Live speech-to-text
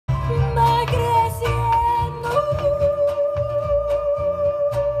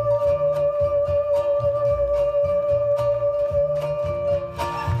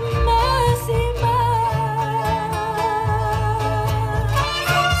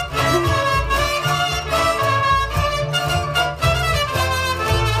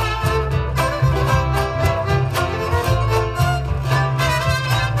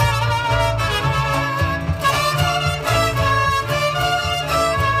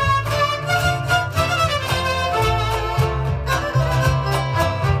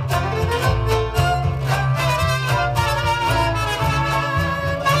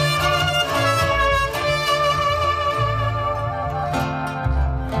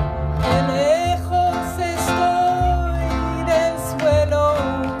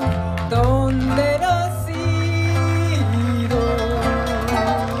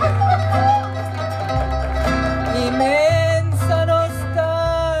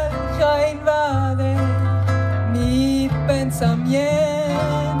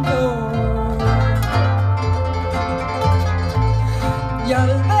pensamiento. Y al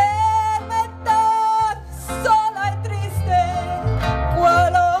verme tan sola y triste,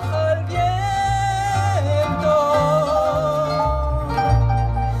 cual hoja al viento,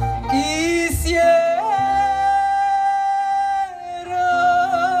 quisiera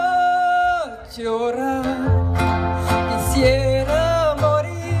llorar, quisiera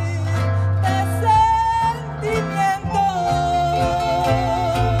morir de sentimiento.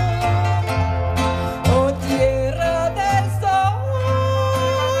 Oh tierra del sol,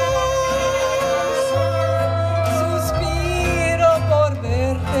 suspiro por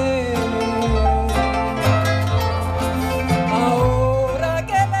verte. Ahora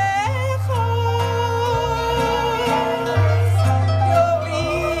que lejos yo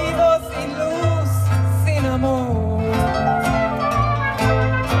vivo sin luz, sin amor.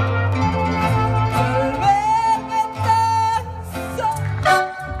 Al verme tan sola,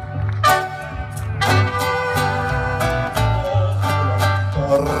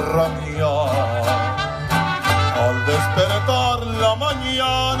 Tierra mía, al despertar la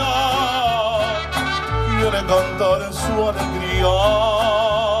mañana, quiere cantar su alegría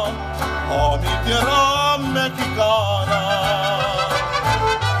a mi tierra mexicana.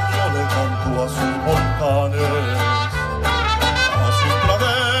 Yo le canto a sus volcanes, a sus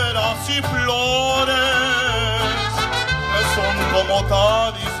praderas y flores, que son como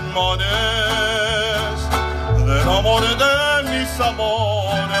talismanes del amor de mis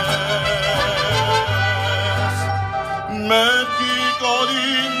amores. México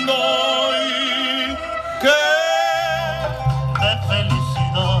lindo y que de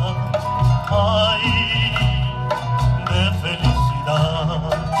felicidad, ay, de felicidad.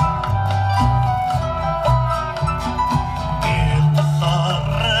 Piensa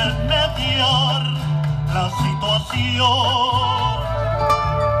remediar la situación.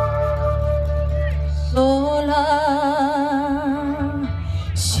 sola,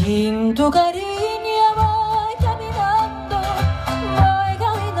 sin tu cariño voy caminando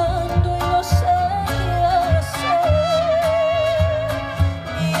y no sé qué hacer.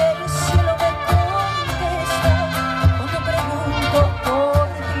 Y el cielo me contesta cuando pregunto por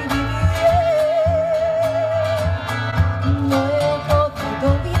ti bien. No he podido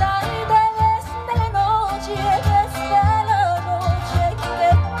olvidarte desde la noche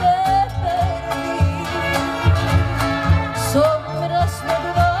que te perdí. Sombras me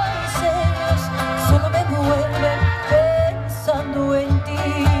dudan celos, solo me vuelven pensando en ti.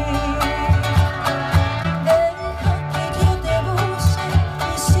 Deja que yo te busque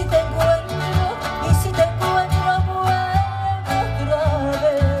y si te encuentro, vuelvo otra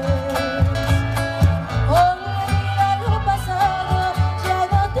vez. Olvida lo pasado, ya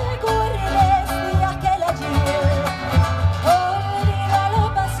no te acuerdes de aquel ayer. Olvida lo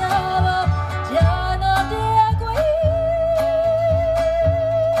pasado, ya no te acuerdes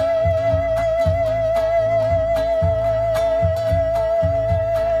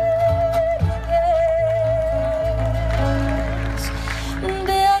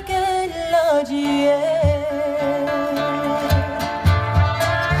de aquel ayer.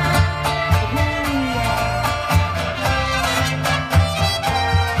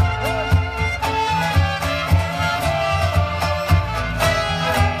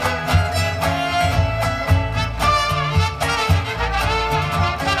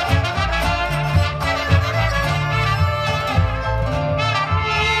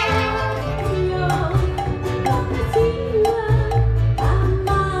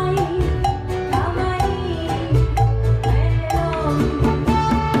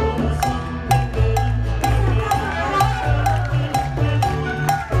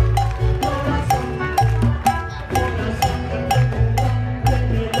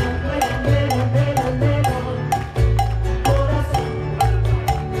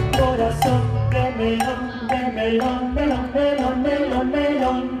 Corazón de melón, melón, melón, melón, melón,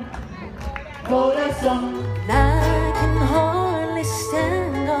 melón. Corazón.